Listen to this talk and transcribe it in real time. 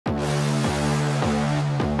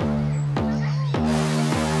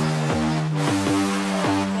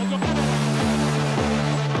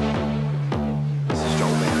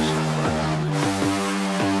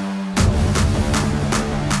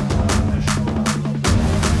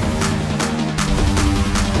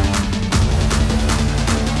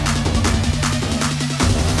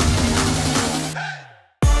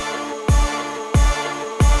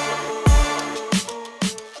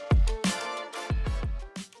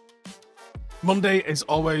Monday is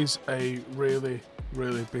always a really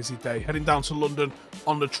busy day. Heading down to London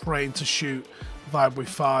on the train to shoot Vibe with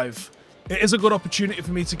 5. It is a good opportunity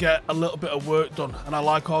for me to get a little bit of work done, and I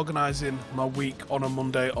like organising my week on a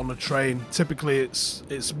Monday on the train. Typically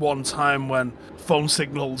it's one time when phone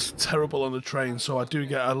signal's terrible on the train, so I do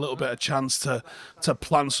get a little bit of chance to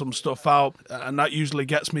plan some stuff out, and that usually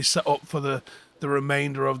gets me set up for the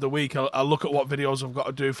remainder of the week. I look at what videos I've got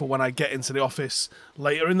to do for when I get into the office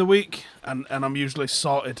later in the week, and I'm usually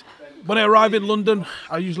sorted. When I arrive in London,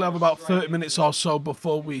 I usually have about 30 minutes or so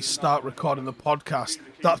before we start recording the podcast.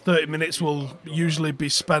 That 30 minutes will usually be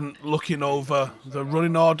spent looking over the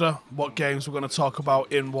running order, what games we're going to talk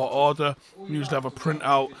about in what order. We usually have a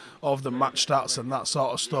printout of the match stats and that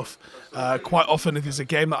sort of stuff. Quite often, if there's a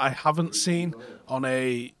game that I haven't seen on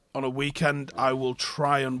a weekend, I will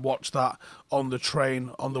try and watch that on the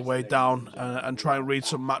train on the way down and try and read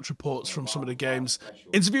some match reports from some of the games.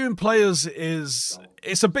 Interviewing players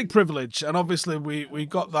it's a big privilege, and obviously we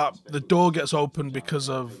got that. The door gets open because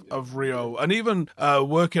of Rio, and even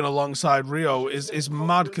working alongside Rio is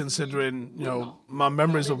mad, considering my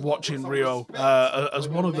memories of watching Rio as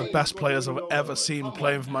one of the best players I've ever seen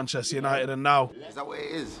playing for Manchester United, and now. Is that what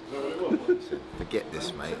it is? Forget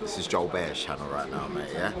this, mate. This is Joel Bayer's channel right now, mate,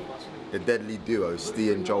 yeah? The deadly duo,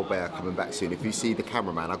 Steve and Joel Bayer, coming back soon. If you see the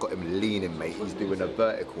cameraman, I got him leaning, mate. He's doing a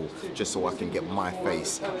vertical just so I can get my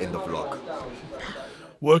face in the vlog.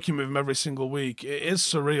 Working with him every single week, it is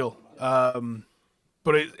surreal.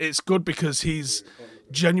 But it's good because he's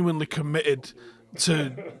genuinely committed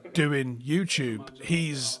to doing YouTube.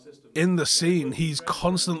 He's in the scene. He's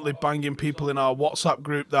constantly banging people in our WhatsApp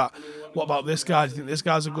group that, what about this guy? Do you think this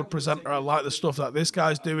guy's a good presenter? I like the stuff that this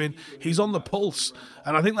guy's doing. He's on the pulse.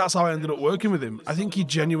 And I think that's how I ended up working with him. I think he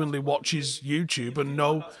genuinely watches YouTube and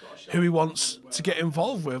know who he wants to get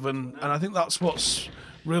involved with. And I think that's what's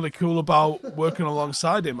really cool about working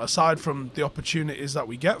alongside him. Aside from the opportunities that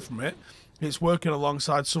we get from it, it's working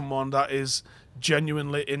alongside someone that is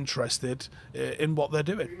genuinely interested in what they're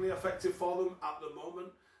doing. Really effective for them at the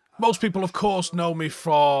moment. Most people, of course, know me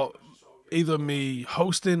for either me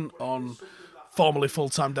hosting on formerly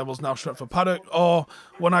full-time Devils, now Stretford Paddock, or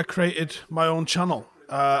when I created my own channel.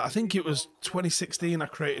 I think it was 2016 I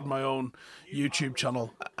created my own YouTube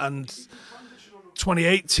channel, and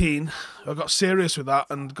 2018 I got serious with that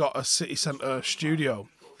and got a city centre studio.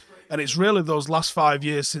 And it's really those last 5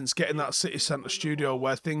 years since getting that city centre studio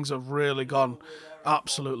where things have really gone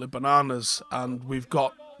absolutely bananas, and we've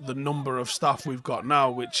got the number of staff we've got now,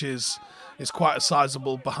 which is quite a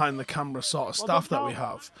sizable behind the camera sort of staff that we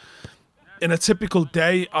have. In a typical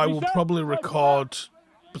day, I will probably record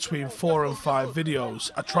between 4 and 5 videos.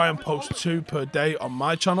 I try and post 2 per day on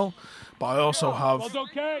my channel, but I also have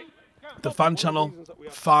the fan channel,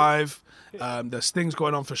 5. There's things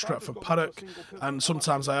going on for Stretford Paddock, and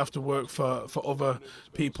sometimes I have to work for other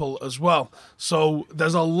people as well. So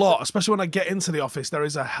there's a lot, especially when I get into the office, there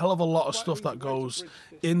is a hell of a lot of stuff that goes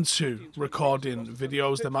into recording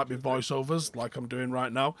videos. There might be voiceovers, like I'm doing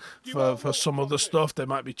right now, for some other stuff. They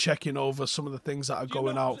might be checking over some of the things that are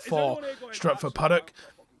going out for Stretford Paddock.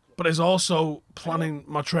 But it's also planning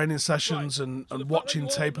my training sessions and watching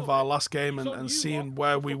tape of our last game and seeing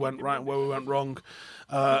where we went right and where we went wrong,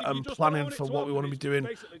 and planning for what we want to be doing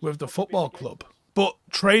with the football club. But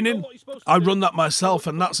training, I run that myself,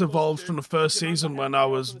 and that's evolved from the first season when I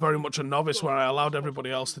was very much a novice, where I allowed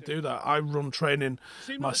everybody else to do that. I run training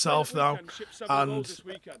myself now, and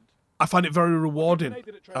I find it very rewarding.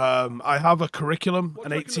 I have a curriculum,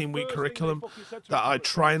 an 18-week curriculum that I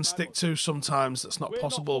try and stick to. Sometimes it's not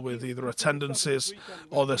possible with either attendances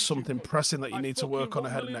or there's something pressing that you need to work on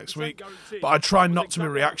ahead of next week. But I try not to be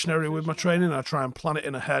reactionary with my training. I try and plan it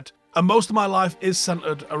in ahead. And most of my life is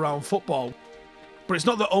centred around football. But it's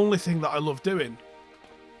not the only thing that I love doing.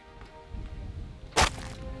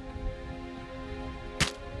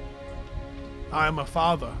 I am a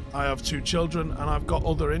father, I have 2 children, and I've got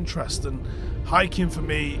other interests, and hiking for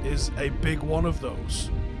me is a big one of those.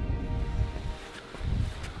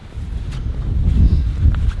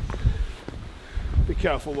 Be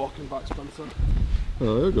careful walking back, Spencer.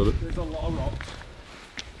 Oh, I got it. There's a lot of rocks.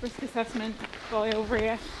 Risk assessment boy over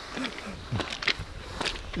here.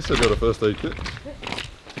 You still got a first aid kit.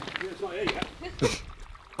 It's not here yet.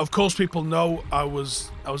 Of course, people know I was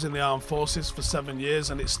in the armed forces for 7 years,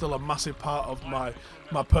 and it's still a massive part of my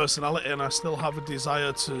personality, and I still have a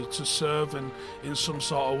desire to serve in some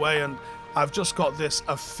sort of way. And I've just got this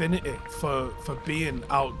affinity for being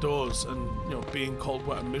outdoors, and being cold,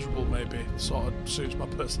 wet, and miserable maybe sort of suits my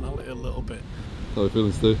personality a little bit. How are you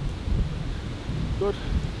feeling, Steve? Good.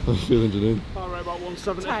 How are you feeling, Janine? All right, about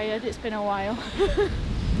 170. Tired. It's been a while.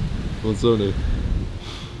 170.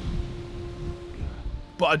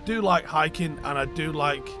 But I do like hiking, and I do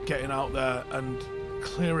like getting out there and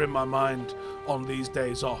clearing my mind on these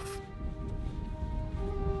days off.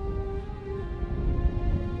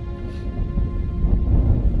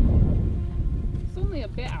 It's only a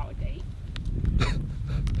bit out of date.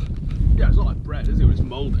 Yeah, it's not like bread, is it? It's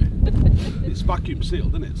mouldy. It's vacuum sealed,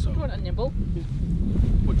 isn't it? So. Do you want a nibble?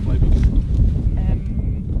 Which flavour?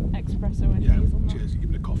 Espresso and Yeah, hazelnut. cheers. You give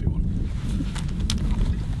me the coffee one.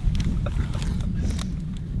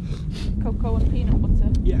 Cocoa and peanut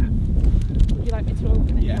butter. Yeah. Would you like me to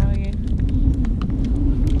open it Yeah. for you?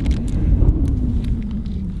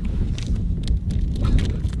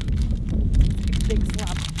 Big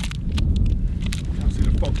slab. Can't see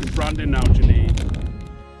the fucking branding now, Janine.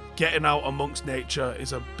 Getting out amongst nature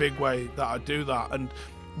is a big way that I do that, and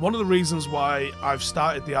one of the reasons why I've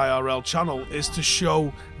started the IRL channel is to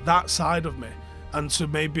show that side of me and to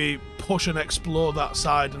maybe push and explore that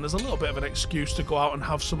side. And there's a little bit of an excuse to go out and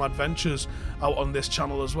have some adventures out on this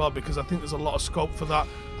channel as well, because I think there's a lot of scope for that,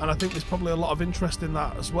 and I think there's probably a lot of interest in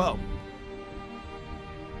that as well.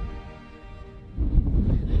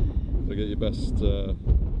 So get your best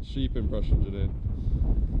sheep impression, Janine.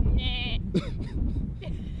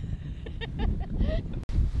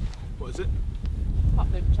 What is it? Pop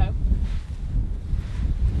loop toe.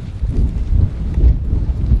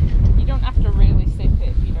 You don't have to really sip it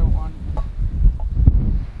if you don't want.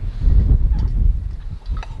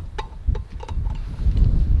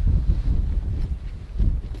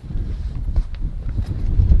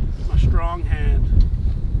 My strong hand.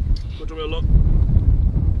 What do we look?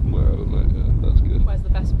 Well, mate, yeah, that's good. Where's the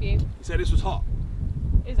best view? You said this was hot.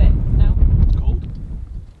 Is it? No? It's cold.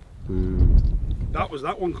 Boo. That was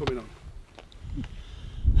that one coming on.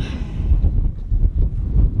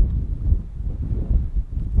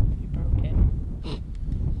 You broke it.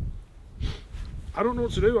 I don't know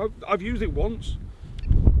what to do. I've used it once.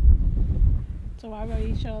 So why are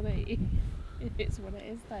you sure that it's what it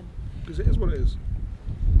is then? Because it is what it is.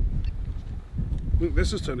 I think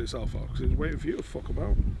this has turned itself off because it's waiting for you to fuck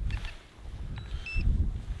about.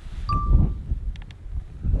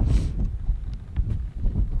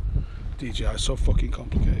 DJI is so fucking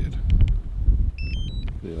complicated.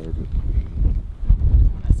 Yeah, a bit.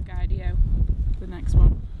 On a Skydio, the next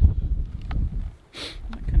one.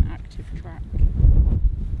 Like an active track.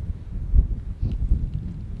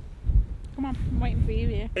 Come on, I'm waiting for you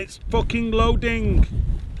here. It's fucking loading.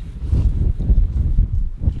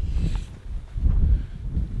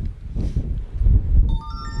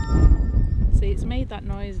 See, it's made that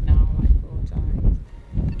noise now like 4 times.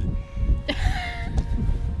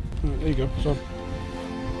 There you go. So.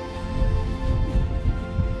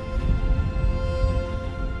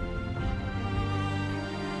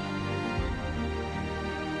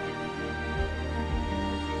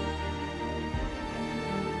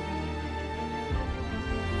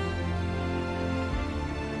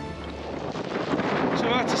 So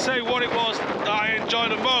I had to say what it was that I enjoy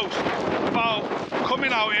the most about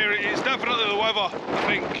coming out here. It's definitely the weather, I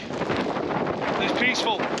think. It's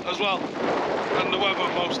peaceful as well, and the weather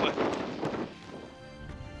mostly.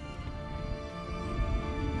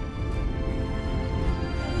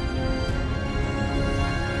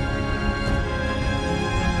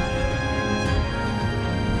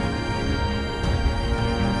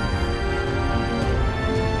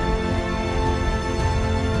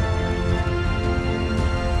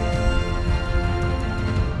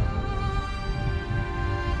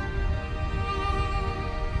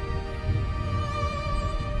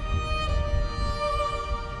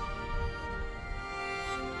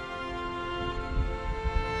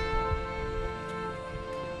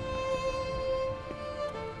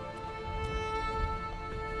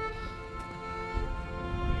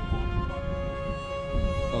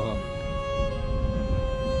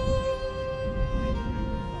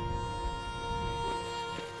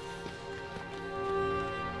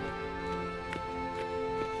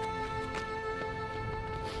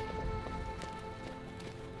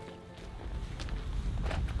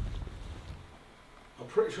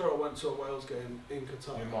 Pretty sure I went to a Wales game in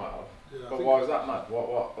Qatar. You might have. Yeah, but why is that mad?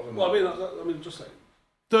 What? Well, I mean, just saying.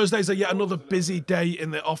 Thursdays are yet another busy day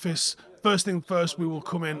in the office. First thing first, we will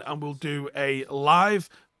come in and we'll do a live.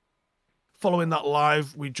 Following that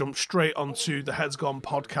live, we jump straight onto the Heads Gone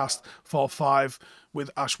podcast for 5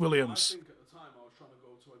 with Ash Williams.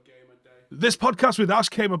 This podcast with Ash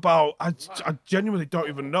came about, I genuinely don't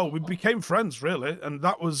even know. We became friends, really, and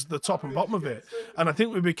that was the top and bottom of it. And I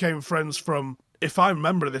think we became friends from, if I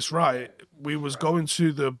remember this right, we was going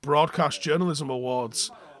to the Broadcast Journalism Awards,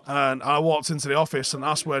 and I walked into the office and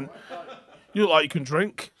Ash went, you look like you can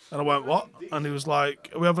drink. And I went, what? And he was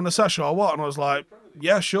like, are we having a session or what? And I was like,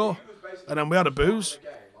 yeah, sure. And then we had a booze.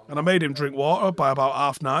 And I made him drink water by about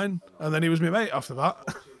 9:30. And then he was my mate after that.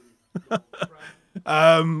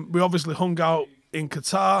 We obviously hung out in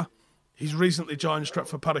Qatar. He's recently joined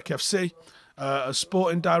Stretford Paddock FC as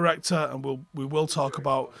sporting director. And we will talk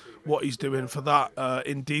about what he's doing for that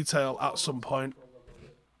in detail at some point.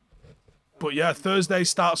 But yeah, Thursday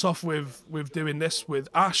starts off with doing this with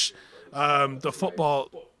Ash. The football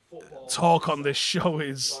talk on this show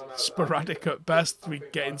is sporadic at best. We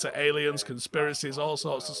get into aliens, conspiracies, all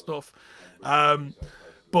sorts of stuff.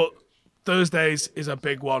 But Thursdays is a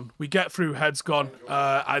big one. We get through Heads Gone.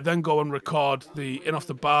 I then go and record the In Off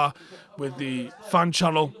the Bar with the fan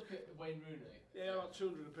channel.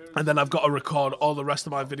 And then I've got to record all the rest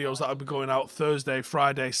of my videos that will be going out Thursday,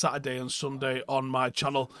 Friday, Saturday and Sunday on my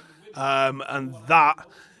channel. And that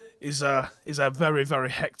is a very, very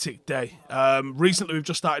hectic day. Recently, we've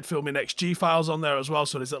just started filming XG files on there as well,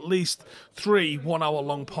 so there's at least 3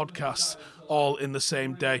 one-hour-long podcasts all in the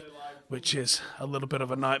same day, which is a little bit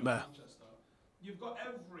of a nightmare. You've got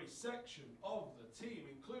every section of the team,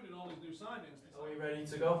 including all these new signings. Are we ready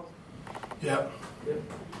to go? Yeah.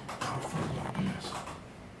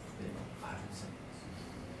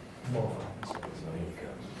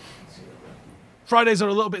 Fridays are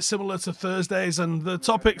a little bit similar to Thursdays, and the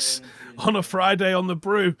topics on a Friday on the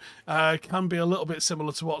brew can be a little bit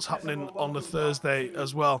similar to what's happening on the Thursday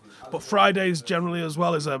as well. But Fridays generally as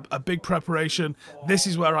well is a big preparation. This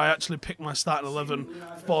is where I actually pick my starting 11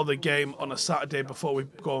 for the game on a Saturday before we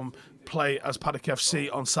go and play as Paddock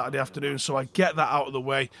FC on Saturday afternoon. So I get that out of the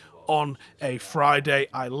way on a Friday.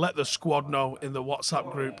 I let the squad know in the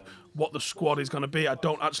WhatsApp group what the squad is going to be. I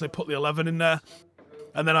don't actually put the 11 in there.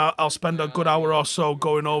 And then I'll spend a good hour or so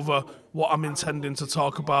going over what I'm intending to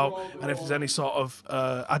talk about and if there's any sort of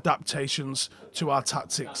adaptations to our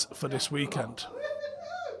tactics for this weekend.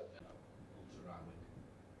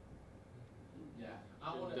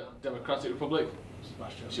 Democratic Republic,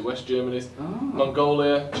 West Germany,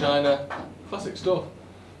 Mongolia, China, classic stuff.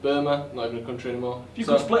 Burma, not even a country anymore. If you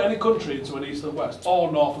could split any country into an east and west,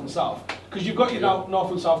 or north and south, because you've got your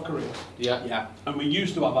North and South Korea. Yeah. And we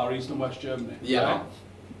used to have our East and West Germany. Yeah. Right?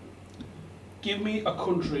 Give me a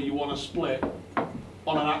country you want to split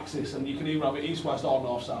on an axis, and you can either have it east, west, or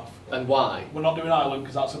north, south. And why? We're not doing Ireland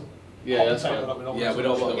because that's a that's potato right. that we don't Yeah,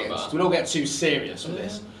 we don't get too serious with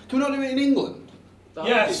this. Can we not do it in England?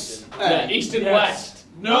 Yes. Yeah, east and west.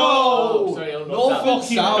 No. Sorry, North and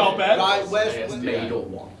south. Right, where's made up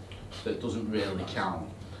one that doesn't really count?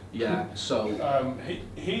 Yeah. So.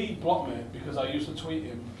 He blocked me because I used to tweet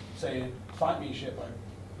him saying, "Fight me, shitbag."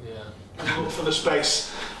 Yeah. Look for the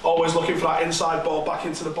space. Always looking for that inside ball back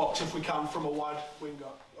into the box if we can from a wide winger.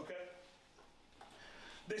 Okay.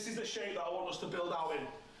 This is the shape that I want us to build out in.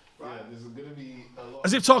 Right. Yeah, there's going to be a lot.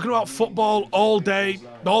 As if talking about football all day,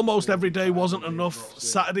 almost every day wasn't enough.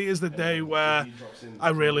 Saturday is the day where I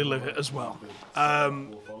really live it as well.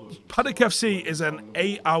 Paddock FC is an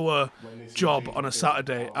 8-hour job on a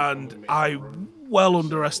Saturday, and I well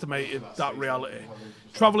underestimated that reality.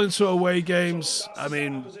 Travelling to away games, I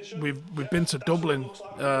mean, we've been to Dublin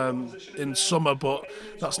in summer, but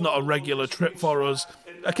that's not a regular trip for us.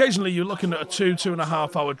 Occasionally you're looking at a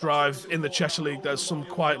 2.5 hour drive. In the Cheshire League there's some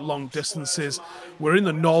quite long distances. We're in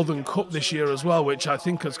the Northern Cup this year as well, which I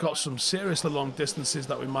think has got some seriously long distances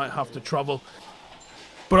that we might have to travel.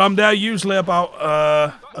 But I'm there usually about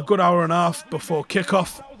a good hour and a half before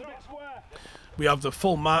kick-off. We have the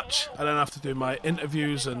full match, and then I have to do my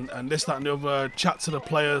interviews and this, that and the other, chat to the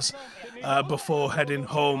players before heading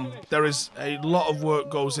home. There is a lot of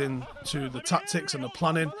work goes into the tactics and the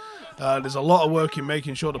planning. There's a lot of work in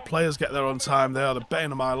making sure the players get there on time. They are the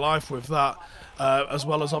bane of my life with that, as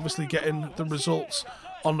well as obviously getting the results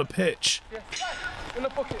on the pitch. Don't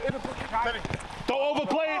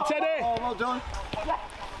overplay it, Teddy! Oh, well done.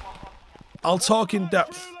 I'll talk in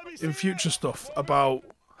depth in future stuff about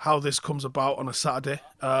how this comes about on a Saturday,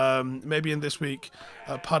 maybe in this week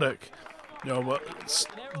at Paddock. You know, but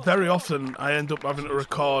very often I end up having to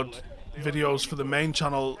record videos for the main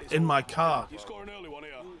channel in my car. You score an early one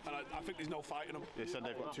here, and I think there's no fighting them. They said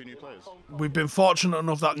they've got 2 new players. We've been fortunate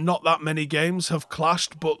enough that not that many games have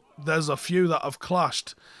clashed, but there's a few that have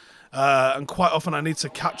clashed. And quite often I need to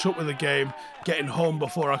catch up with the game, getting home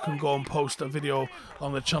before I can go and post a video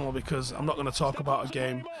on the channel, because I'm not going to talk about a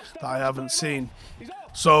game that I haven't seen.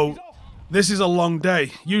 So this is a long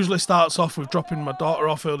day. Usually starts off with dropping my daughter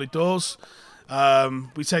off early doors.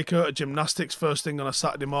 We take her to gymnastics first thing on a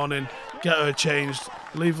Saturday morning, get her changed,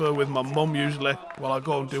 leave her with my mum usually while I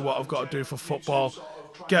go and do what I've got to do for football.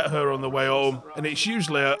 get her on the way home, and it's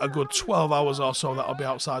usually a good 12 hours or so that I'll be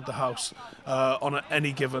outside the house on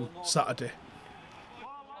any given Saturday.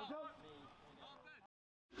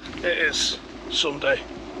 It is Sunday,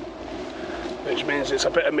 which means it's a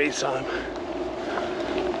bit of me time,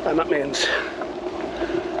 and that means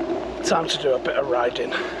time to do a bit of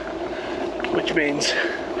riding, which means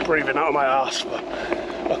breathing out of my arse for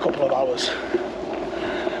a couple of hours,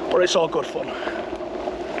 but it's all good fun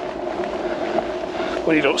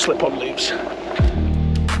when you don't slip on leaves.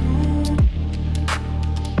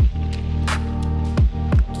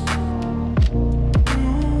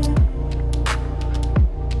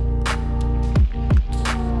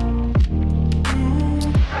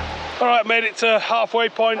 Alright, made it to halfway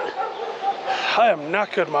point. I am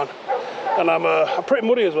knackered, man, and I'm pretty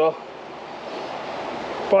muddy as well.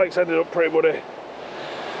 Bike's ended up pretty muddy.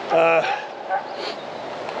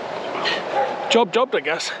 Jobbed, I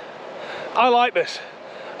guess. I like this.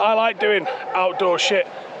 I like doing outdoor shit.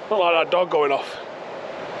 Not like that dog going off.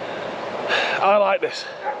 I like this.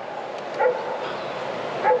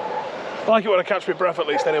 I like it when I catch my breath, at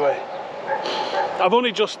least, anyway. I've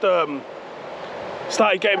only just started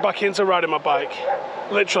getting back into riding my bike.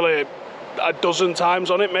 Literally a dozen times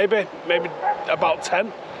on it, maybe about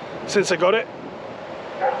 10 since I got it.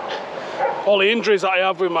 All the injuries that I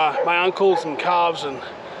have with my ankles and calves and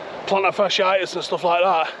plantar fasciitis and stuff like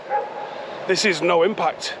that, this is no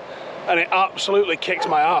impact, and it absolutely kicks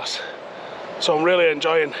my ass. So I'm really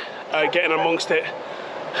enjoying getting amongst it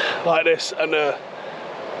like this, and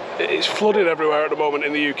it's flooding everywhere at the moment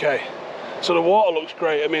in the UK. So the water looks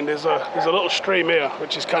great. I mean, there's a little stream here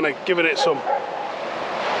which is kind of giving it some,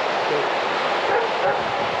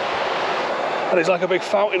 and there's like a big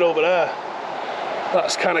fountain over there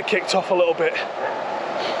that's kind of kicked off a little bit.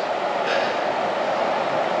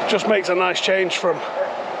 Just makes a nice change from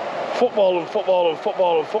football and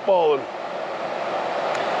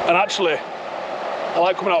actually I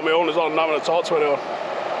like coming out on my own as well and not having to talk to anyone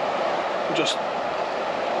and just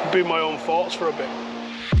be my own thoughts for a bit.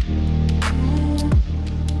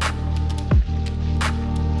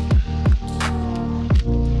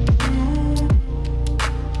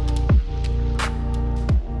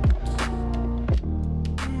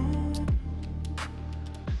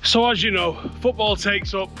 So as you know, football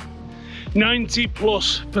takes up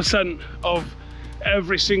 90+% of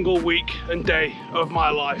every single week and day of my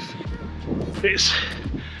life. It's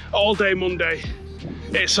all day Monday,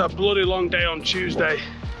 it's a bloody long day on Tuesday,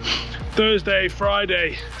 Thursday,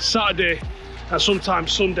 Friday, Saturday, and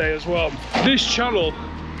sometimes Sunday as well. This channel,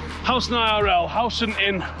 Howson IRL, Howson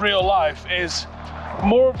in real life, is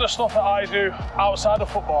more of the stuff that I do outside of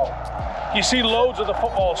football. You see loads of the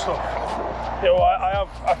football stuff. You know, I have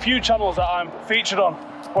a few channels that I'm featured on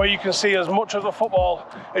where you can see as much of the football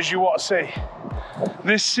as you want to see.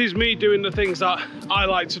 This is me doing the things that I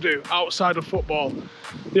like to do outside of football.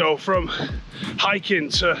 You know, from hiking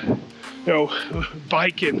to, you know,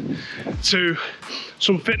 biking to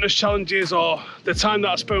some fitness challenges, or the time that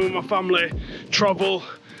I spend with my family, travel,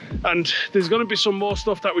 and there's going to be some more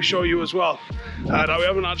stuff that we show you as well that we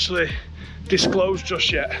haven't actually disclosed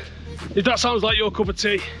just yet. If that sounds like your cup of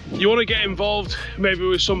tea, you want to get involved maybe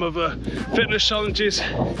with some of the fitness challenges.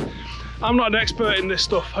 I'm not an expert in this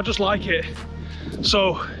stuff, I just like it.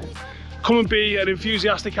 So come and be an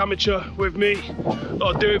enthusiastic amateur with me,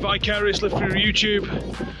 or do it vicariously through YouTube,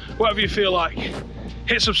 whatever you feel like.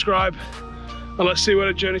 Hit subscribe and let's see where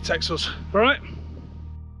the journey takes us, all right?